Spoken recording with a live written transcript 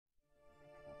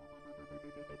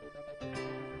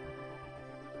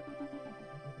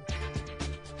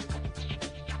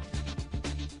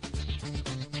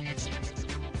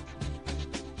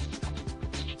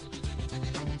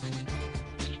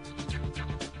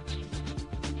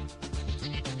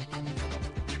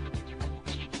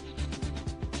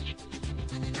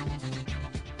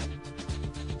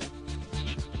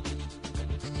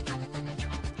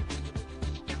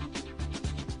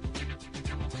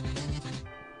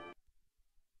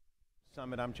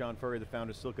Summit. I'm John Furrier, the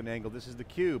founder of SiliconANGLE. This is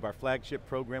theCUBE, our flagship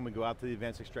program. We go out to the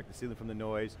events, extract the ceiling from the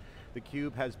noise.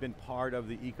 theCUBE has been part of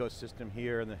the ecosystem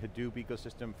here, in the Hadoop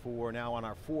ecosystem, for now on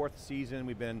our 4th season.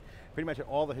 We've been pretty much at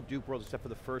all the Hadoop worlds except for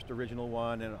the first original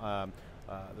one, and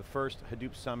the first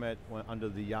Hadoop Summit went under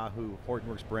the Yahoo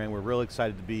Hortonworks brand. We're really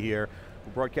excited to be here.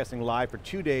 We're broadcasting live for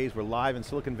 2 days. We're live in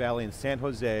Silicon Valley in San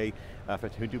Jose for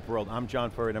Hadoop World. I'm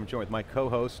John Furrier, and I'm joined with my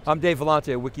co-host. I'm Dave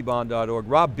Vellante at wikibon.org.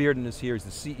 Rob Bearden is here. He's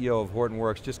the CEO of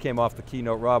Hortonworks. Just came off the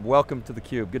keynote. Rob, welcome to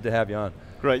theCUBE. Good to have you on.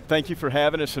 Great, thank you for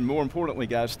having us, and more importantly,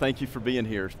 guys, thank you for being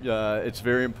here. It's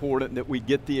very important that we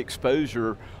get the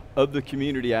exposure of the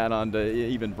community out onto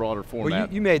even broader format.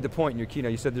 Well, you made the point in your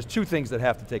keynote. You said there's 2 things that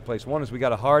have to take place. One is we got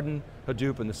to harden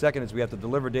Hadoop, and the second is we have to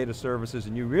deliver data services,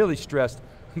 and you really stressed,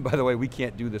 by the way, we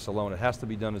can't do this alone. It has to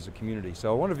be done as a community.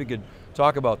 So I wonder if you could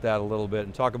talk about that a little bit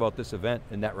and talk about this event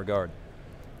in that regard.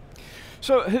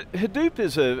 So Hadoop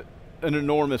is an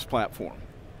enormous platform,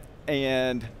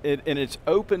 and it's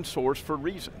open source for a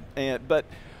reason. But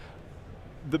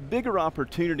the bigger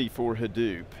opportunity for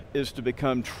Hadoop is to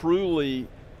become truly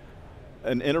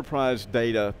an enterprise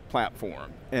data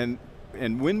platform. And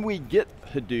when we get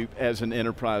Hadoop as an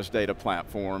enterprise data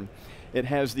platform, it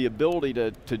has the ability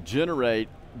to generate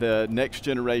the next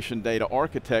generation data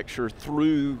architecture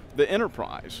through the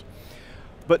enterprise.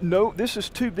 But no, this is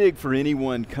too big for any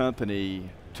one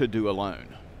company to do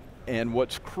alone. And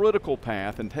what's critical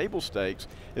path and table stakes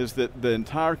is that the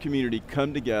entire community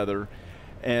come together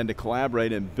and to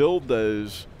collaborate and build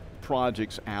those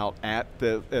projects out at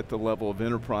the level of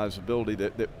enterprise ability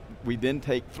that we then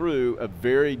take through a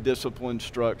very disciplined,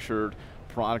 structured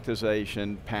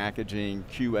productization, packaging,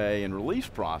 QA, and release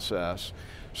process.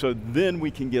 So then we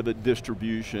can give a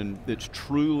distribution that's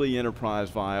truly enterprise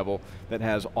viable, that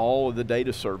has all of the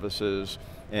data services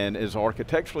and is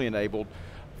architecturally enabled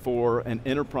for an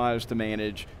enterprise to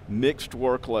manage mixed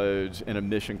workloads in a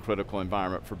mission critical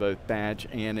environment for both batch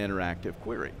and interactive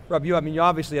query. Rob, you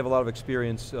obviously have a lot of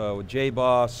experience with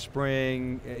JBoss,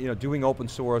 Spring, doing open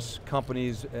source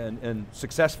companies and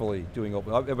successfully doing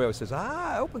open. Everybody always says,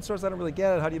 open source, I don't really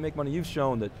get it. How do you make money? You've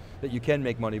shown that you can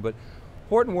make money, but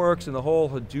Hortonworks and the whole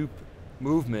Hadoop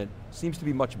movement seems to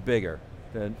be much bigger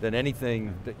than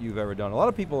anything that you've ever done. A lot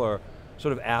of people are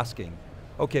sort of asking,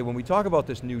 okay, when we talk about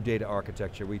this new data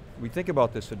architecture, we think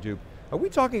about this Hadoop, are we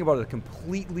talking about a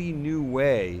completely new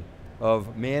way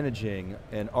of managing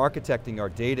and architecting our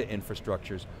data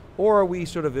infrastructures, or are we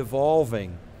sort of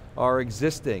evolving our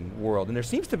existing world? And there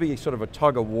seems to be sort of a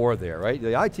tug of war there, right?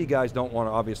 The IT guys don't want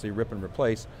to obviously rip and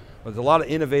replace, but there's a lot of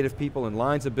innovative people in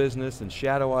lines of business and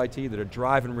shadow IT that are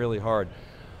driving really hard.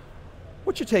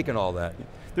 What's your take on all that?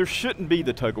 There shouldn't be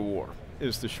the tug of war,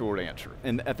 is the short answer.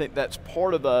 And I think that's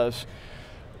part of us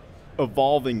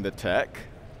evolving the tech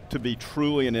to be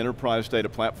truly an enterprise data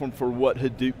platform for what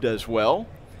Hadoop does well.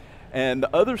 And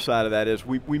the other side of that is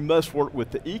we must work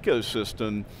with the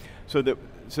ecosystem so that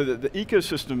the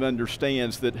ecosystem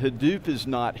understands that Hadoop is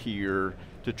not here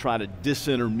to try to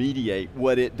disintermediate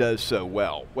what it does so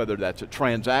well, whether that's a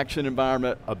transaction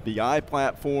environment, a BI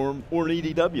platform, or an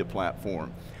EDW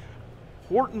platform.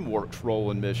 Hortonworks'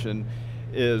 role and mission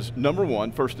is, number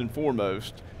one, first and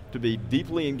foremost, to be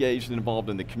deeply engaged and involved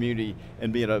in the community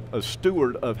and being a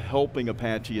steward of helping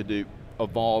Apache Hadoop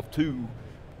evolve to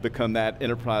become that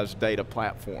enterprise data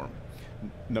platform.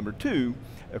 Number 2,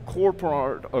 a core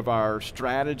part of our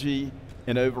strategy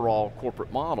and overall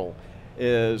corporate model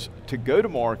is to go to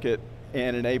market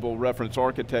and enable reference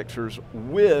architectures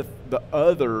with the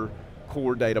other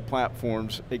core data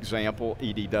platforms, example,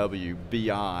 EDW,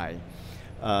 BI,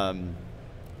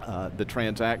 the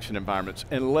transaction environments,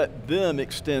 and let them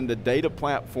extend the data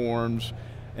platforms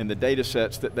and the data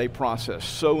sets that they process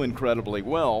so incredibly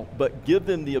well, but give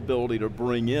them the ability to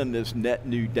bring in this net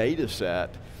new data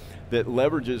set that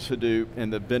leverages Hadoop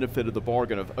and the benefit of the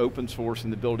bargain of open source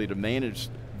and the ability to manage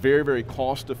very, very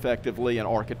cost effectively and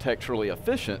architecturally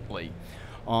efficiently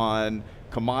on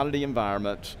commodity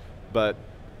environments, but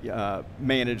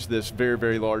manage this very,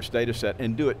 very large data set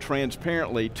and do it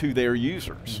transparently to their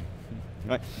users.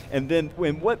 Right? And then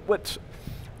what's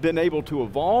been able to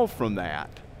evolve from that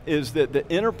is that the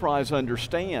enterprise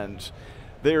understands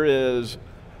there is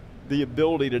the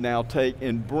ability to now take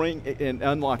and bring and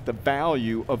unlock the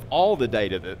value of all the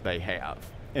data that they have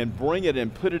and bring it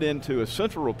and put it into a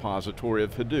central repository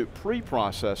of Hadoop,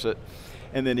 pre-process it,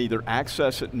 and then either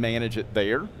access it and manage it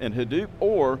there in Hadoop,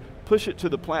 or push it to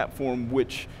the platform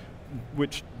which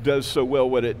does so well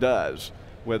what it does,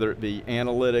 whether it be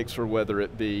analytics or whether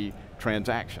it be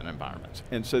transaction environments.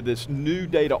 And so this new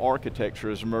data architecture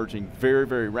is emerging very,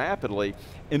 very rapidly.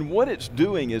 And what it's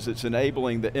doing is it's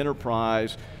enabling the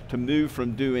enterprise to move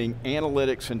from doing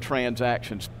analytics and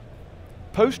transactions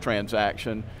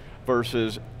post-transaction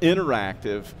versus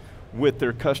interactive with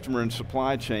their customer and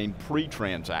supply chain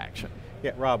pre-transaction.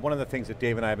 Yeah, Rob, one of the things that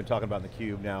Dave and I have been talking about in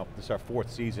theCUBE now, this is our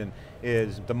 4th season,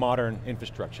 is the modern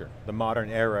infrastructure, the modern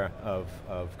era of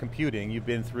computing. You've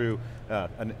been through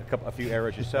a few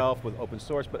eras yourself with open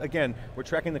source, but again, we're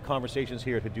tracking the conversations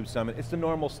here at Hadoop Summit. It's the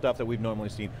normal stuff that we've normally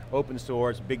seen. Open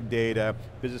source, big data,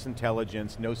 business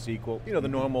intelligence, NoSQL, the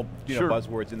normal Sure.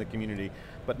 buzzwords in the community.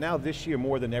 But now this year,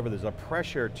 more than ever, there's a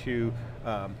pressure to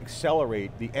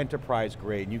accelerate the enterprise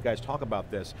grade, and you guys talk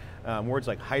about this, words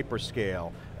like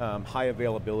hyperscale, high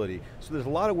availability. So there's a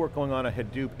lot of work going on at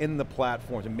Hadoop in the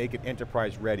platform to make it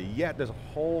enterprise ready, yet there's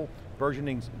a whole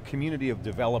burgeoning community of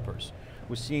developers.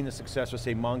 We're seeing the success of,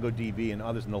 say, MongoDB and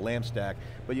others in the LAMP stack,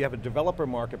 but you have a developer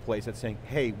marketplace that's saying,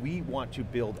 hey, we want to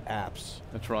build apps.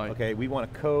 That's right. Okay, we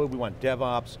want to code, we want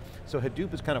DevOps. So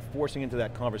Hadoop is kind of forcing into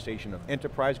that conversation of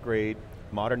enterprise grade,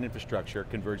 modern infrastructure,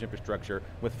 converged infrastructure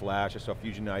with Flash. I saw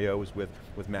Fusion IO was with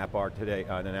MapR today,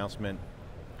 an announcement.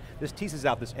 This teases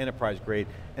out this enterprise grade,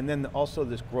 and then also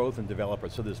this growth in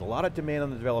developers. So there's a lot of demand on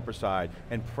the developer side,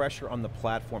 and pressure on the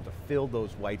platform to fill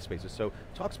those white spaces. So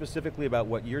talk specifically about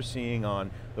what you're seeing on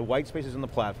the white spaces on the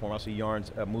platform. Obviously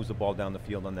Yarns moves the ball down the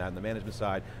field on that, on the management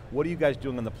side. What are you guys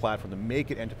doing on the platform to make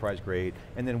it enterprise grade?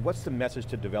 And then what's the message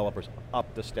to developers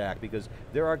up the stack? Because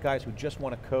there are guys who just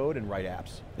want to code and write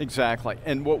apps. Exactly,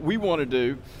 and what we want to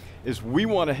do is we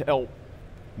want to help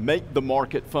make the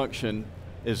market function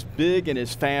as big and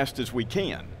as fast as we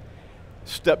can.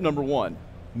 Step number 1,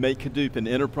 make Hadoop an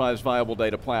enterprise viable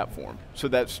data platform. So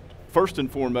that's first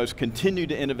and foremost, continue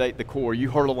to innovate the core.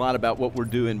 You heard a lot about what we're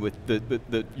doing with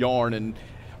the Yarn and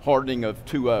hardening of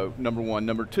 2.0, number 1.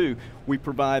 Number 2, we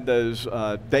provide those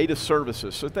data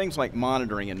services, so things like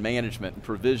monitoring and management and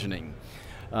provisioning,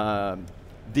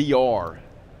 DR,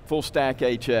 full stack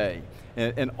HA,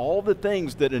 and all the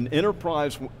things that an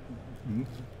enterprise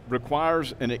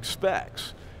requires and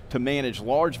expects to manage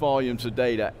large volumes of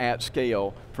data at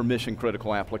scale for mission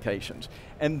critical applications.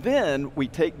 And then we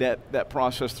take that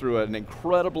process through an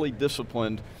incredibly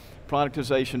disciplined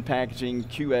productization, packaging,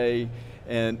 QA,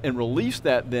 and release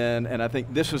that then, and I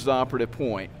think this is the operative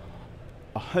point,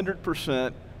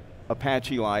 100%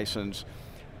 Apache license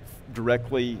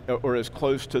directly or as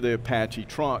close to the Apache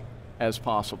trunk as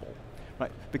possible.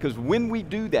 Right? Because when we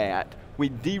do that, we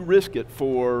de-risk it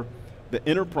for the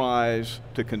enterprise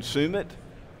to consume it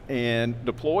and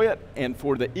deploy it, and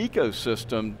for the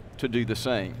ecosystem to do the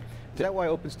same. Is that why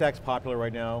OpenStack's popular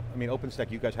right now? I mean,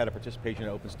 OpenStack, you guys had a participation in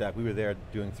OpenStack. We were there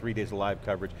doing 3 days of live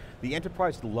coverage. The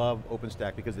enterprise love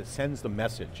OpenStack because it sends the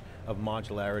message of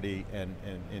modularity and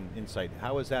insight.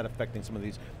 How is that affecting some of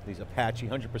these Apache,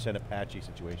 100% Apache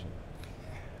situations?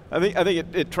 I think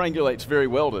it triangulates very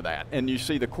well to that, and you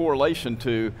see the correlation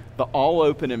to the all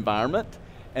open environment,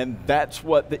 and that's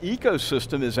what the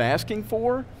ecosystem is asking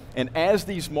for, and as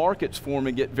these markets form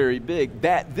and get very big,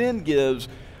 that then gives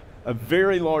a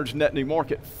very large net new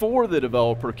market for the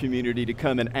developer community to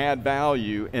come and add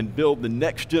value and build the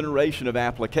next generation of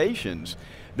applications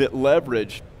that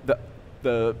leverage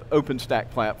the OpenStack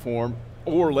platform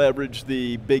or leverage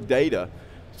the big data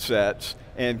sets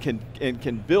and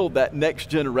can build that next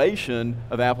generation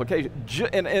of applications.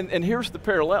 And here's the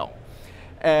parallel.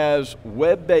 As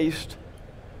web-based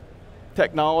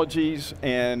technologies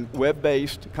and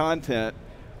web-based content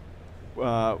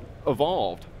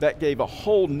evolved, that gave a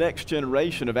whole next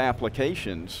generation of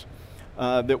applications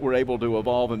that were able to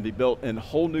evolve and be built, and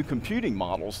whole new computing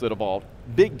models that evolved.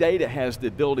 Big data has the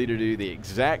ability to do the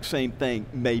exact same thing,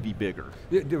 maybe bigger.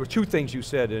 There were 2 things you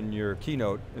said in your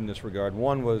keynote in this regard.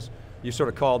 One was you sort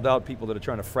of called out people that are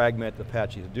trying to fragment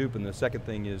Apache Hadoop, and the second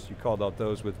thing is you called out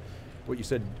those with what you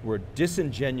said were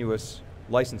disingenuous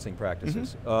licensing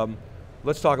practices.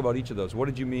 Let's talk about each of those. What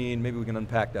did you mean? Maybe we can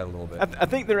unpack that a little bit. I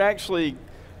think they're actually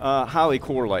highly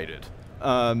correlated.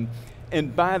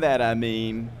 And by that I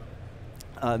mean,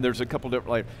 there's a couple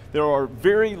different layers. There are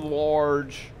very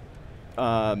large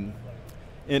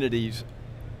entities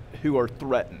who are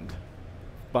threatened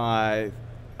by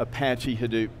Apache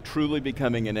Hadoop truly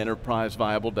becoming an enterprise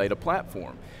viable data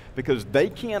platform, because they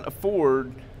can't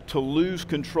afford to lose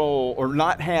control or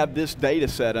not have this data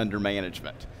set under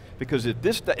management. Because if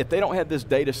they don't have this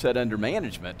data set under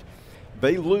management,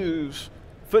 they lose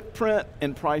footprint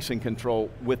and pricing control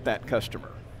with that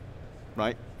customer,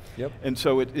 right? Yep. And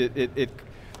so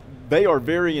they are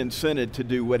very incented to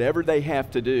do whatever they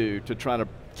have to do to try to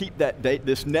keep that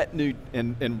this net new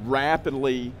and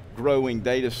rapidly growing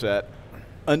data set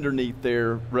underneath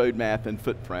their roadmap and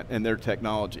footprint and their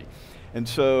technology. And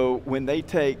so when they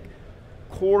take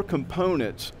core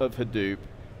components of Hadoop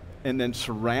and then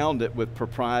surround it with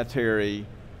proprietary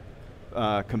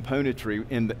componentry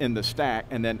in the stack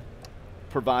and then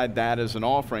provide that as an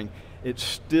offering, it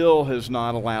still has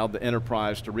not allowed the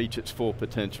enterprise to reach its full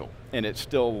potential. And it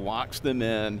still locks them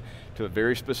in to a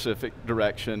very specific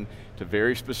direction, to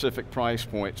very specific price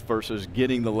points versus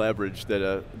getting the leverage that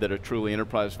a truly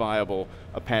enterprise viable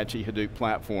Apache Hadoop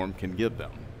platform can give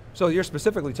them. So you're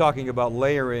specifically talking about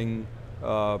layering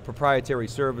proprietary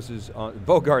services,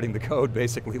 bogarting the code,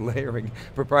 basically layering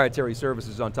proprietary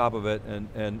services on top of it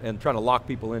and trying to lock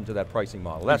people into that pricing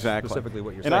model. That's specifically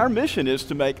what you're saying. And our mission is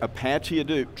to make Apache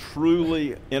Hadoop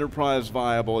truly enterprise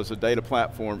viable as a data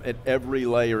platform at every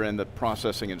layer in the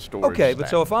processing and storage Okay, stack. but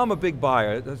so if I'm a big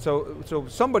buyer, so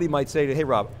somebody might say, hey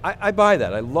Rob, I buy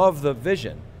that, I love the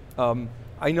vision.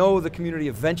 I know the community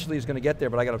eventually is going to get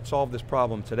there, but I got to solve this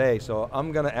problem today, so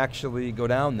I'm going to actually go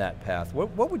down that path.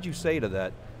 What would you say to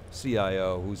that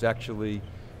CIO who's actually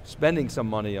spending some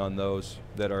money on those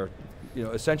that are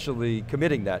essentially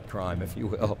committing that crime, if you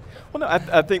will? Well, no,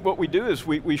 I think what we do is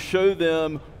we show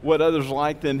them what others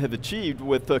like them have achieved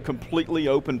with a completely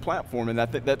open platform, and I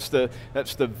think that's the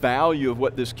value of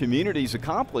what this community's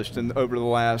accomplished over the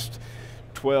last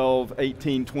 12,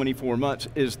 18, 24 months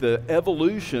is the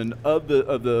evolution of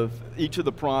each of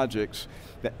the projects,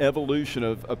 the evolution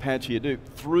of Apache Hadoop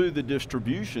through the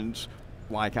distributions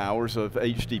like ours of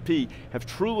HDP have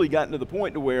truly gotten to the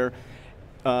point to where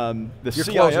the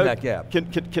CIO that gap.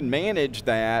 Can manage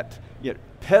that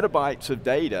petabytes of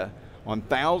data on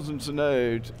thousands of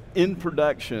nodes in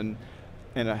production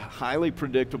in a highly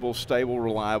predictable, stable,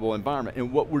 reliable environment.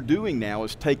 And what we're doing now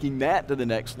is taking that to the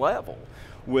next level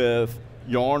with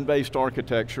yarn-based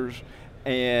architectures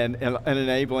and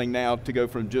enabling now to go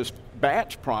from just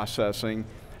batch processing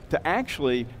to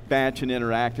actually batch and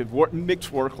interactive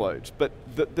mixed workloads. But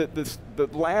the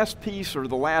last piece or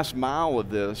the last mile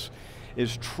of this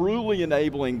is truly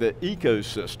enabling the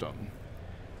ecosystem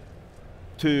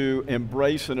to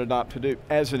embrace and adopt Hadoop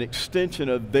as an extension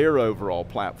of their overall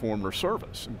platform or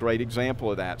service. A great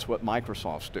example of that's what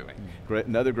Microsoft's doing.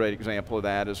 Another great example of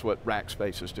that is what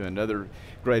Rackspace is doing. Another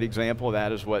great example of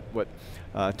that is what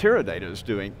Teradata is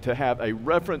doing, to have a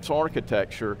reference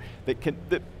architecture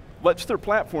that lets their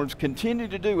platforms continue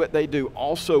to do what they do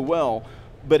also well,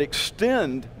 but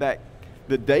extend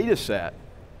the data set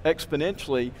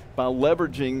exponentially by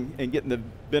leveraging and getting the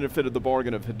benefit of the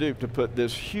bargain of Hadoop to put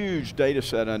this huge data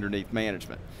set underneath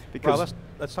management. Because well,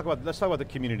 let's talk about the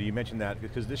community. You mentioned that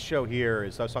because this show here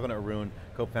is, I was talking to Arun,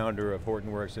 co-founder of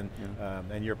Hortonworks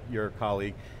and your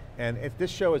colleague, and this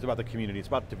show is about the community, it's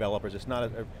about developers. It's not,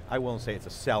 I won't say it's a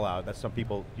sellout, that's some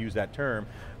people use that term,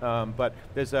 but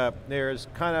there's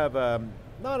kind of,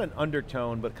 not an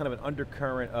undertone, but kind of an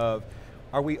undercurrent of,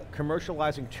 are we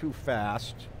commercializing too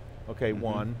fast? Okay,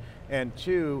 one, and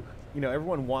two,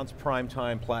 everyone wants prime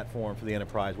time platform for the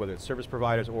enterprise, whether it's service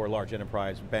providers or a large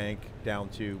enterprise bank down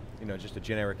to just a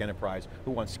generic enterprise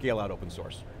who wants scale out open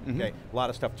source. Okay, a lot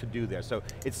of stuff to do there. So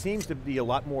it seems to be a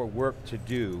lot more work to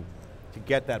do to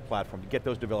get that platform, to get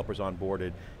those developers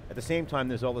onboarded. At the same time,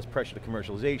 there's all this pressure to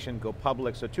commercialization, go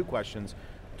public. So two questions.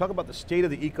 Talk about the state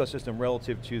of the ecosystem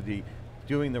relative to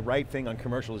doing the right thing on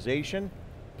commercialization,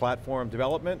 platform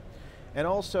development, and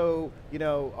also,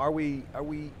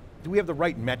 do we have the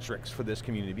right metrics for this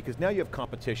community? Because now you have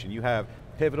competition. You have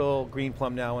Pivotal,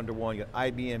 Greenplum now under one, you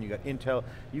got IBM, you got Intel.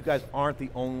 You guys aren't the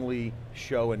only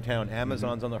show in town.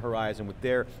 Amazon's on the horizon with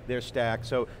their stack.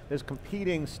 So there's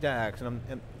competing stacks, and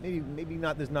maybe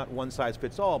not, there's not one size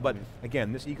fits all, but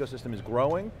again, this ecosystem is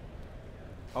growing.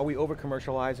 Are we over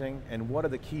commercializing? And what are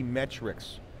the key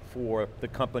metrics for the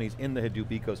companies in the Hadoop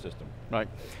ecosystem? Right,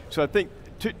 so I think,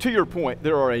 to your point,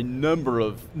 there are a number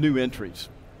of new entries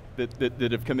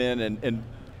that have come in, and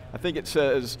I think it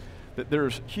says that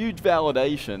there's huge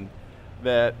validation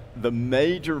that the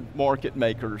major market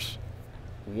makers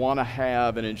want to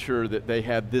have and ensure that they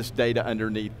have this data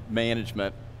underneath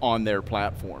management on their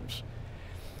platforms.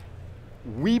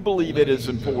 We believe it is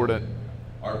important.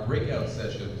 Our breakout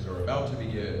sessions are about to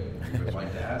begin. We would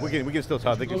like to ask. We can still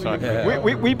talk.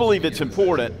 We believe it's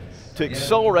important to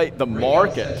accelerate the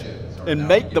market and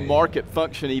make the market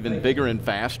function even bigger and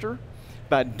faster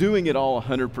by doing it all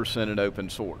 100% in open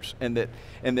source. And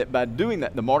that by doing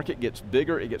that, the market gets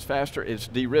bigger, it gets faster, it's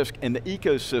de-risked, and the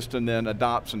ecosystem then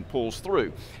adopts and pulls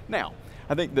through. Now,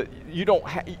 I think that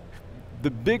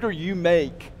the bigger you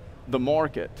make the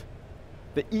market,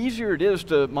 the easier it is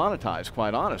to monetize,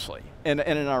 quite honestly. And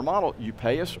in our model, you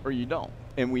pay us or you don't.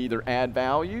 And we either add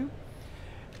value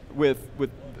with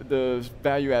the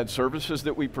value add services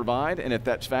that we provide, and if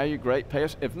that's value, great, pay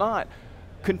us. If not,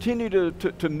 continue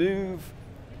to move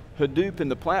Hadoop and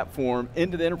the platform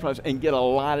into the enterprise and get a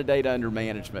lot of data under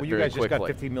management very quickly. Well, you guys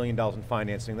just got $15 million in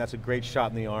financing. That's a great shot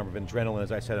in the arm of adrenaline,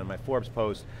 as I said in my Forbes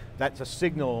post. That's a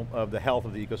signal of the health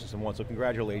of the ecosystem one, so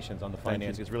congratulations on the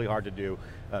financing. It's really hard to do,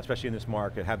 especially in this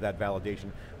market, have that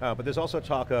validation. But there's also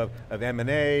talk of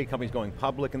M&A, companies going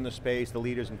public in the space. The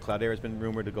leaders in Cloudera has been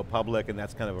rumored to go public, and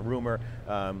that's kind of a rumor,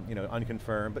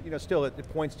 unconfirmed. But still, it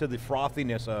points to the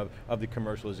frothiness of the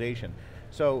commercialization.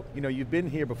 So, you've been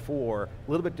here before,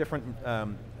 a little bit different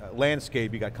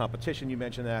landscape, you got competition, you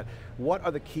mentioned that. What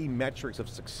are the key metrics of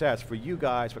success for you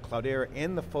guys, for Cloudera,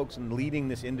 and the folks in leading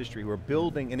this industry who are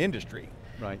building an industry?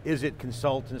 Right. Is it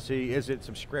consultancy, is it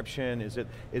subscription, is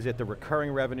it the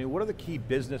recurring revenue? What are the key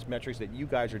business metrics that you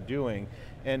guys are doing?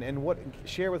 And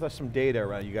share with us some data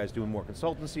around you guys doing more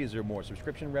consultancy, is there more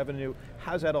subscription revenue?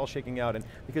 How's that all shaking out? And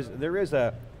because there is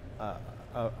a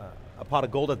pot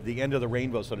of gold at the end of the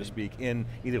rainbow, so to speak, in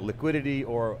either liquidity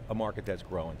or a market that's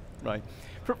growing. Right.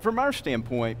 From our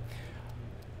standpoint,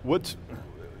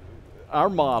 our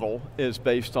model is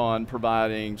based on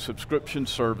providing subscription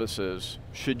services,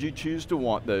 should you choose to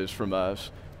want those from us,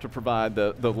 to provide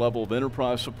the level of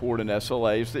enterprise support and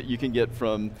SLAs that you can get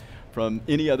from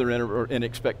any other and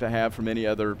expect to have from any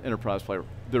other enterprise player.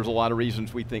 There's a lot of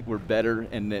reasons we think we're better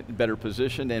and better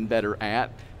positioned and better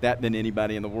at that than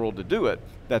anybody in the world to do it.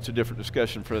 That's a different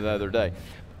discussion for another day.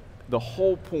 The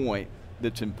whole point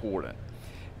that's important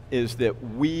is that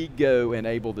we go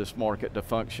enable this market to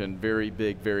function very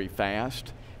big, very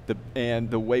fast.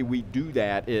 And the way we do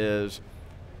that is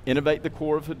innovate the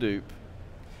core of Hadoop,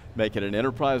 make it an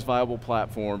enterprise viable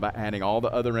platform by adding all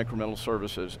the other incremental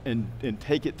services, and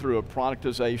take it through a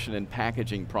productization and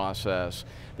packaging process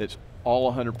that's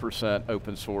all 100%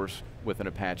 open source with an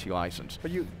Apache license. But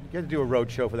you get to do a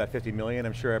road show for that 50 million.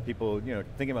 I'm sure people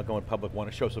thinking about going public want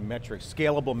to show some metrics,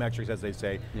 scalable metrics as they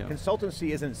say. Yeah.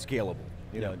 Consultancy isn't scalable.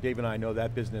 Dave and I know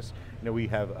that business. We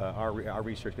have our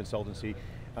research consultancy.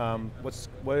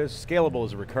 What is scalable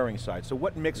is a recurring side. So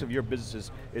what mix of your businesses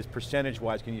is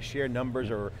percentage-wise? Can you share numbers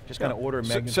or just kind of order of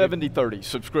magnitude? 70-30,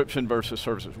 subscription versus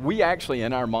services. We actually,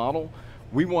 in our model,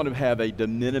 we want to have a de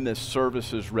minimis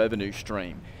services revenue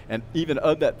stream. And even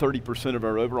of that 30% of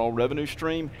our overall revenue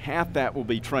stream, half that will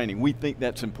be training. We think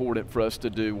that's important for us to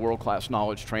do world-class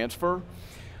knowledge transfer.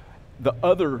 The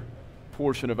other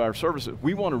portion of our services,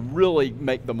 we want to really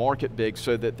make the market big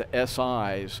so that the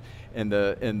SIs and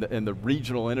the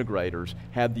regional integrators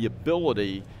have the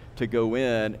ability to go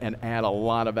in and add a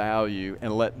lot of value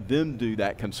and let them do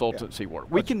that consultancy work.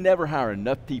 We can never hire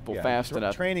enough people fast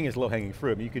enough. Training is low-hanging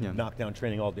fruit. I mean, you can knock down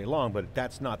training all day long, but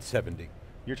that's not 70.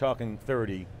 You're talking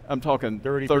 30. I'm talking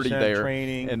 30 there,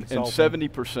 training, and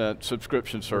 70%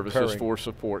 subscription services recurring. For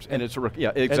supports, and it's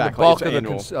exactly.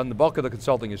 And the bulk of the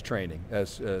consulting is training,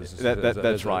 that's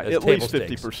right. At least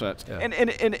 50%,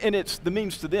 and it's the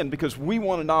means to the end because we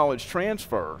want a knowledge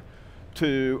transfer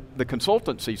to the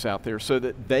consultancies out there so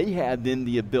that they had then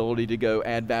the ability to go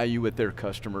add value with their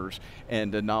customers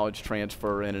and to knowledge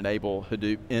transfer and enable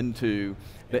Hadoop into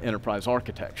the enterprise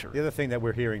architecture. The other thing that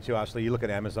we're hearing too, obviously, you look at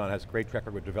Amazon, has a great track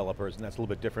record with developers, and that's a little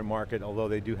bit different market, although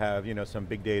they do have some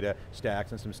big data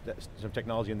stacks and some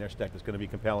technology in their stack that's going to be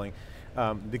compelling.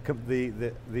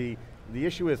 The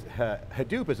issue with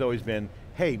Hadoop has always been,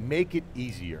 hey, make it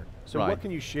easier. So what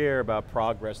can you share about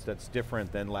progress that's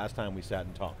different than last time we sat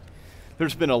and talked?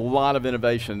 There's been a lot of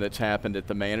innovation that's happened at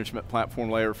the management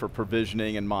platform layer for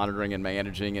provisioning and monitoring and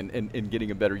managing and getting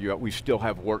a better UI. We still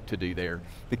have work to do there.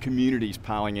 The community's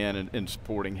piling in and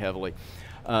supporting heavily.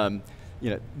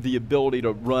 The ability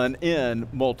to run in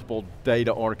multiple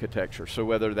data architecture. So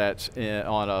whether that's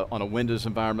on a Windows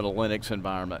environment, a Linux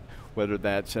environment, whether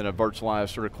that's in a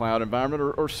virtualized or a cloud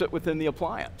environment or sit within the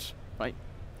appliance, right?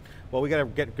 Well, we got to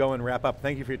get going and wrap up.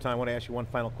 Thank you for your time. I want to ask you one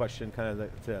final question, kind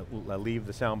of to leave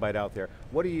the soundbite out there.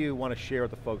 What do you want to share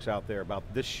with the folks out there about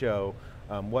this show,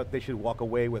 what they should walk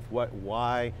away with,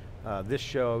 why this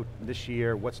show, this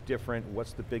year, what's different,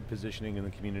 what's the big positioning in the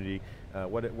community,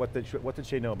 what did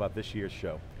they know about this year's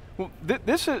show? Well,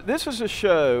 this is a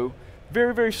show,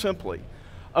 very, very simply,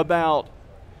 about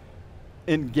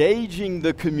engaging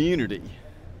the community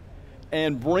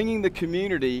and bringing the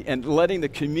community and letting the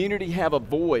community have a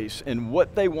voice in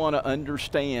what they want to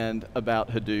understand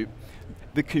about Hadoop.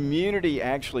 The community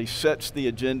actually sets the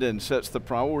agenda and sets the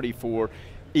priority for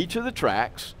each of the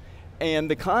tracks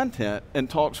and the content and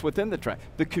talks within the track.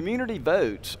 The community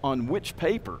votes on which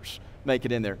papers make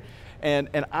it in there. And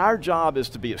our job is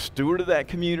to be a steward of that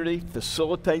community,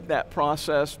 facilitate that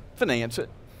process, finance it,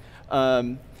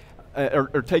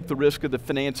 or take the risk of the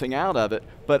financing out of it.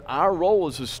 But our role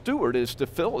as a steward is to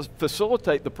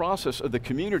facilitate the process of the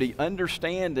community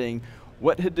understanding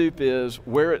what Hadoop is,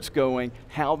 where it's going,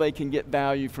 how they can get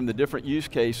value from the different use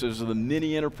cases of the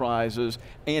many enterprises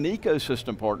and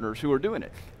ecosystem partners who are doing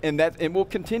it. And we'll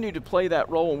continue to play that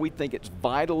role, and we think it's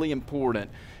vitally important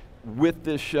with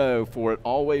this show for it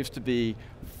always to be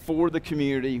for the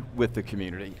community, with the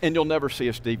community. And you'll never see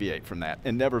us deviate from that,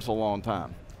 and never's a long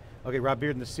time. Okay, Rob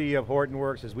Bearden, the CEO of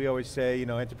Hortonworks. As we always say,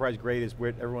 enterprise grade is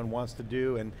what everyone wants to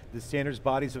do, and the standards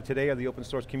bodies of today are the open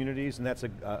source communities, and that's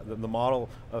the model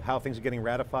of how things are getting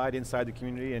ratified inside the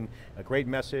community, and a great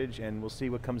message, and we'll see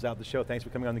what comes out the show. Thanks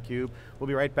for coming on theCUBE. We'll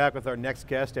be right back with our next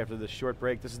guest after this short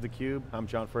break. This is theCUBE. I'm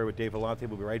John Furrier with Dave Vellante.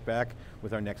 We'll be right back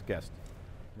with our next guest.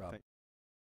 Rob.